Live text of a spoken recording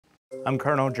I'm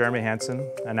Colonel Jeremy Hansen,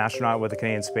 an astronaut with the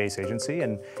Canadian Space Agency,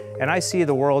 and I see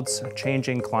the world's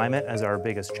changing climate as our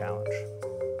biggest challenge.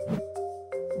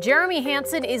 Jeremy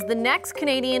Hansen is the next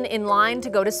Canadian in line to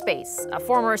go to space. A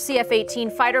former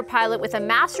CF-18 fighter pilot with a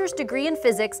master's degree in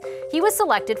physics, he was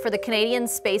selected for the Canadian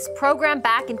space program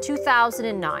back in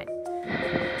 2009.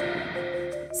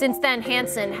 Since then,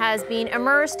 Hansen has been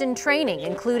immersed in training,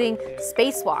 including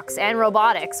spacewalks and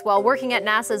robotics, while working at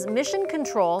NASA's Mission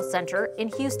Control Center in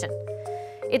Houston.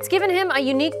 It's given him a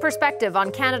unique perspective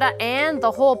on Canada and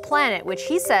the whole planet, which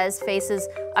he says faces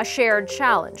a shared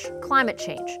challenge: climate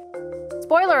change.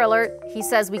 Spoiler alert, he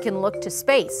says we can look to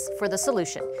space for the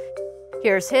solution.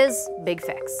 Here's his big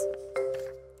fix.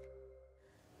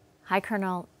 Hi,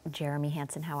 Colonel Jeremy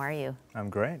Hansen, how are you? I'm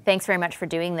great. Thanks very much for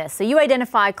doing this. So you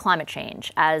identify climate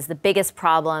change as the biggest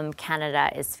problem Canada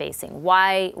is facing.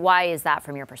 Why is that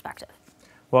from your perspective?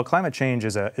 Well, climate change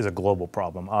is a global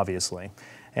problem, obviously.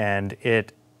 And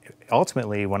it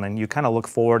ultimately, when you kind of look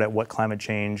forward at what climate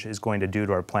change is going to do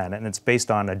to our planet, and it's based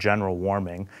on a general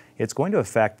warming, it's going to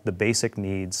affect the basic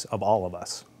needs of all of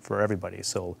us, for everybody.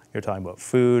 So you're talking about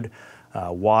food,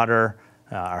 water,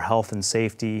 our health and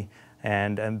safety,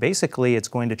 and basically it's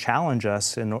going to challenge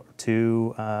us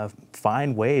to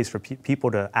find ways for people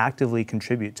to actively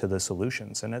contribute to the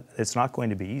solutions, and it's not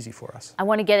going to be easy for us. I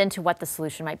want to get into what the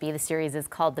solution might be. The series is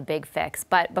called The Big Fix,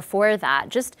 but before that,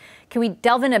 just can we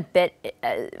delve in a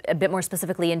bit more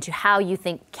specifically into how you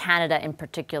think Canada in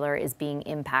particular is being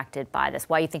impacted by this,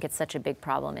 why you think it's such a big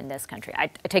problem in this country? I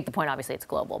take the point, obviously it's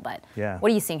global, but yeah.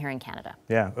 What are you seeing here in Canada?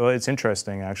 Yeah, well, it's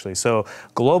interesting actually. So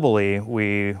globally,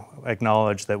 we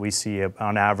acknowledge that we see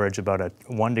on average about a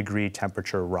 1 degree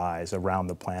temperature rise around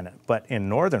the planet. But in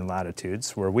northern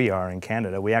latitudes, where we are in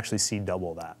Canada, we actually see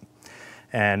double that.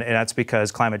 And that's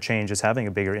because climate change is having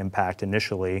a bigger impact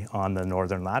initially on the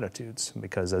northern latitudes,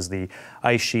 because as the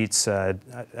ice sheets,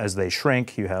 as they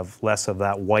shrink, you have less of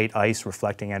that white ice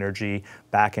reflecting energy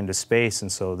back into space.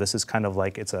 And so this is kind of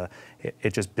like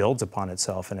it just builds upon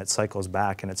itself and it cycles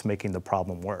back, and it's making the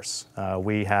problem worse.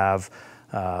 We have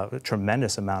a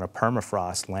tremendous amount of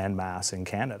permafrost landmass in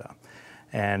Canada.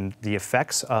 And the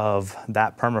effects of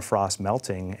that permafrost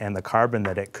melting and the carbon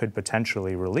that it could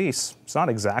potentially release, it's not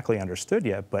exactly understood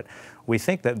yet, but we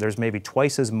think that there's maybe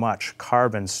twice as much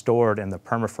carbon stored in the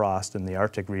permafrost in the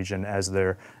Arctic region as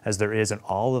there is in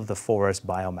all of the forest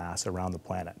biomass around the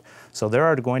planet. So there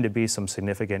are going to be some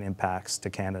significant impacts to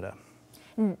Canada.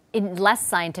 In less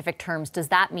scientific terms, does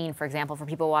that mean, for example, for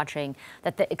people watching,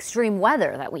 that the extreme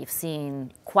weather that we've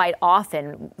seen quite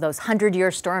often, those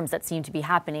 100-year storms that seem to be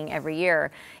happening every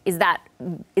year, is that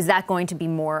going to be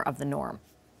more of the norm?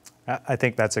 I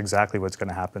think that's exactly what's going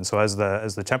to happen. So as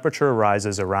the temperature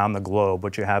rises around the globe,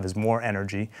 what you have is more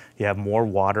energy, you have more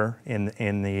water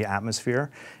in the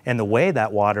atmosphere, and the way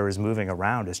that water is moving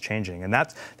around is changing. And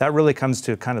that really comes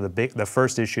to kind of the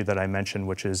first issue that I mentioned,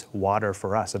 which is water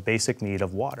for us, a basic need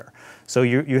of water. So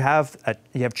you have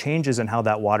changes in how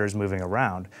that water is moving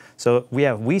around. So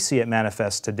we see it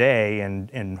manifest today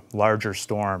in larger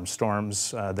storms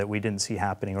that we didn't see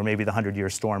happening, or maybe the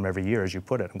 100-year storm every year, as you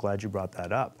put it. I'm glad you brought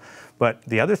that up. But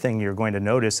the other thing you're going to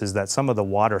notice is that some of the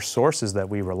water sources that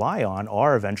we rely on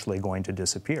are eventually going to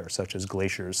disappear, such as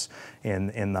glaciers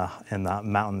in the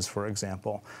mountains, for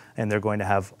example, and they're going to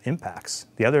have impacts.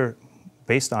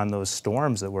 Based on those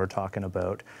storms that we're talking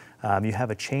about, you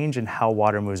have a change in how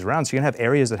water moves around. So you're going to have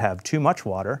areas that have too much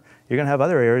water. You're going to have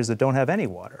other areas that don't have any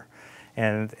water.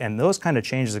 And those kind of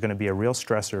changes are going to be a real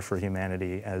stressor for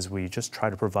humanity as we just try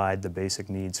to provide the basic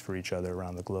needs for each other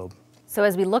around the globe. So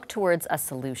as we look towards a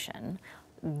solution,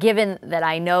 given that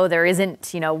I know there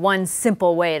isn't, one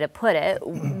simple way to put it,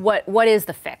 what is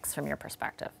the fix from your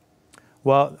perspective?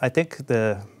 Well, I think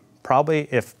probably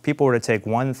if people were to take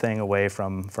one thing away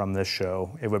from this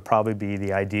show, it would probably be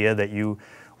the idea that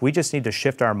we just need to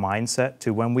shift our mindset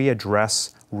to, when we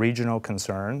address regional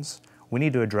concerns, we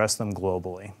need to address them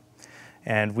globally.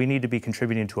 And we need to be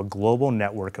contributing to a global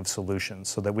network of solutions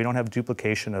so that we don't have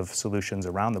duplication of solutions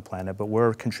around the planet, but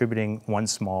we're contributing one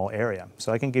small area.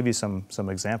 So I can give you some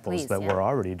examples that we're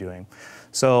already doing.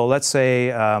 So let's say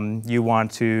you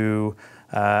want to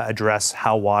address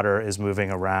how water is moving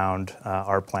around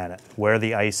our planet, where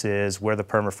the ice is, where the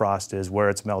permafrost is, where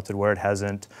it's melted, where it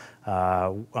hasn't,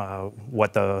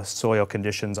 what the soil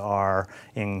conditions are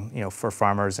for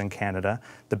farmers in Canada.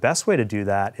 The best way to do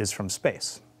that is from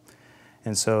space.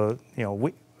 And so,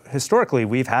 historically,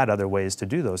 we've had other ways to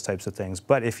do those types of things.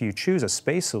 But if you choose a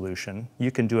space solution, you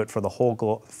can do it for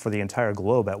the entire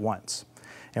globe at once.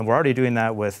 And we're already doing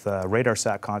that with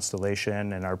RadarSat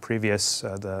constellation and our previous,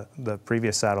 the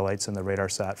previous satellites in the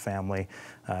RadarSat family,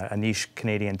 a niche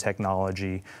Canadian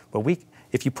technology. But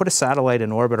if you put a satellite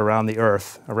in orbit around the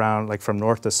Earth, around like from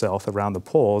north to south around the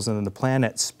poles, and then the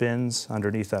planet spins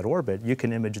underneath that orbit, you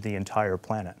can image the entire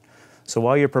planet. So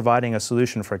while you're providing a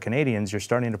solution for Canadians, you're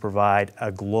starting to provide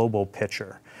a global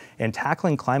picture. And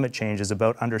tackling climate change is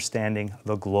about understanding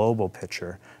the global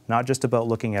picture, not just about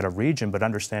looking at a region, but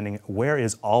understanding where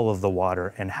is all of the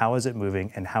water and how is it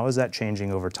moving and how is that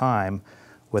changing over time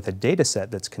with a data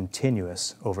set that's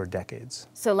continuous over decades.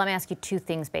 So let me ask you two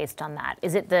things based on that.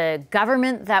 Is it the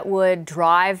government that would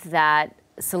drive that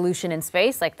solution in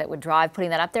space, like that would drive putting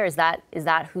that up there? Is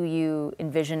that who you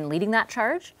envision leading that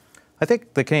charge? I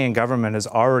think the Canadian government has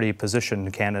already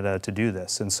positioned Canada to do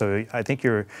this. And so I think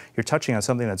you're touching on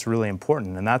something that's really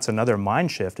important. And that's another mind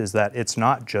shift, is that it's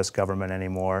not just government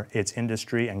anymore. It's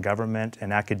industry and government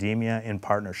and academia in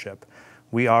partnership.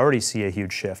 We already see a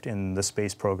huge shift in the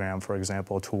space program, for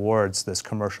example, towards this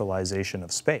commercialization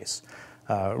of space.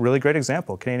 Really great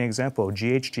example, Canadian example,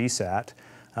 GHGSat.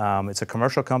 It's a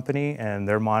commercial company and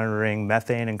they're monitoring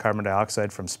methane and carbon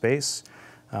dioxide from space.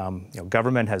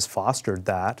 Government has fostered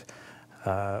that.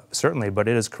 Certainly, but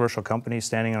it is a commercial company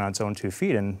standing on its own 2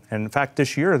 feet. And in fact,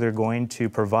 this year they're going to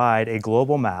provide a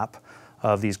global map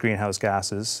of these greenhouse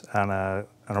gases on a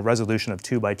resolution of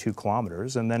 2 by 2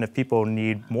 kilometers. And then if people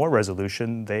need more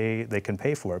resolution, they can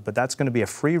pay for it. But that's going to be a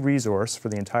free resource for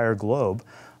the entire globe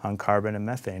on carbon and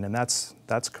methane. And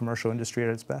that's commercial industry at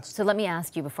its best. So let me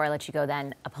ask you, before I let you go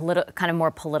then, a kind of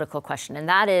more political question. And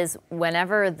that is,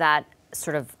 whenever that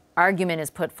sort of argument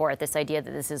is put forth, this idea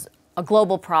that this is a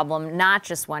global problem, not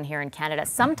just one here in Canada,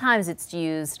 sometimes it's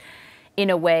used in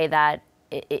a way that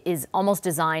is almost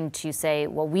designed to say,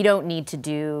 well, we don't need to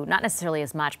do, not necessarily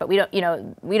as much, but we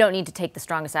don't need to take the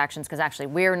strongest actions because actually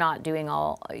we're not doing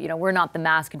all, we're not the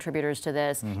mass contributors to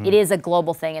this. Mm-hmm. It is a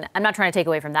global thing. And I'm not trying to take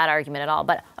away from that argument at all,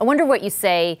 but I wonder what you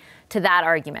say to that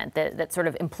argument that sort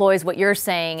of employs what you're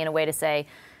saying in a way to say,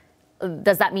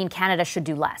 does that mean Canada should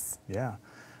do less? Yeah.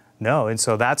 No, and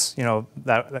so that's,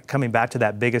 that coming back to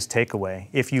that biggest takeaway.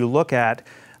 If you look at,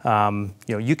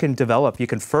 you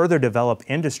can further develop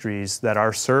industries that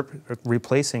are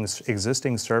replacing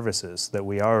existing services that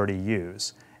we already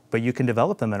use, but you can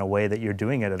develop them in a way that you're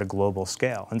doing it at a global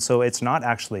scale. And so it's not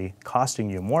actually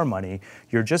costing you more money,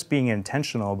 you're just being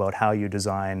intentional about how you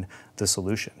design the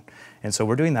solution. And so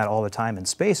we're doing that all the time in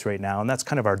space right now, and that's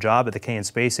kind of our job at the Canadian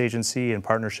Space Agency in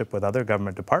partnership with other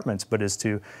government departments, but is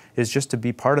just to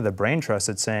be part of the brain trust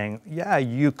that's saying, yeah,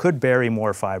 you could bury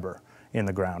more fiber in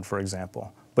the ground, for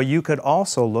example. But you could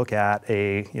also look at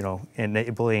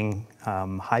enabling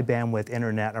high bandwidth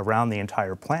internet around the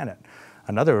entire planet.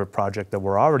 Another project that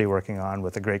we're already working on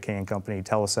with a great Canadian company,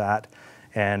 Telesat,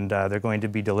 and they're going to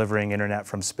be delivering internet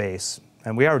from space.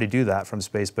 And we already do that from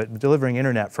space, but delivering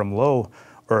internet from low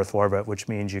Earth orbit, which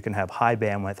means you can have high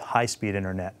bandwidth, high speed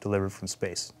internet delivered from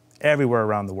space everywhere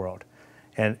around the world.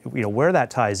 And where that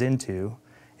ties into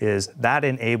is that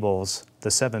enables the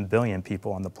 7 billion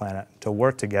people on the planet to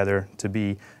work together to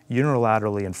be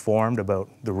unilaterally informed about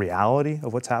the reality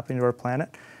of what's happening to our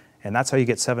planet. And that's how you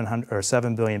get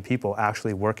 7 billion people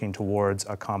actually working towards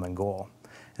a common goal.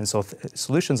 And so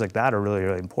solutions like that are really,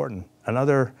 really important.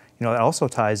 Another, it also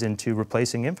ties into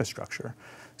replacing infrastructure.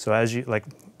 So like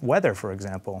weather, for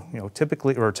example,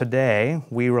 typically, or today,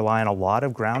 we rely on a lot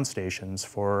of ground stations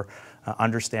for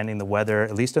understanding the weather,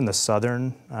 at least in the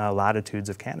southern latitudes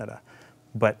of Canada.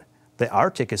 But the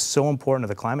Arctic is so important to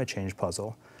the climate change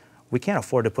puzzle, we can't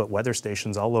afford to put weather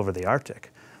stations all over the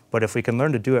Arctic. But if we can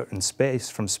learn to do it in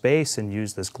space, from space, and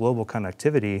use this global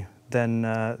connectivity,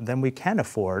 then we can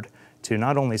afford to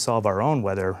not only solve our own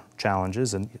weather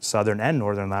challenges in southern and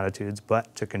northern latitudes,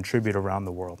 but to contribute around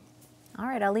the world. All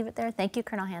right, I'll leave it there. Thank you,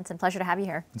 Colonel Hansen. Pleasure to have you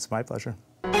here. It's my pleasure.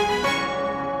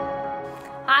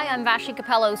 Hi, I'm Vashi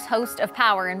Capellos, host of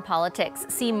Power in Politics.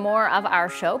 See more of our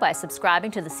show by subscribing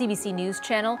to the CBC News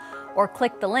channel or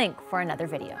click the link for another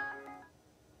video.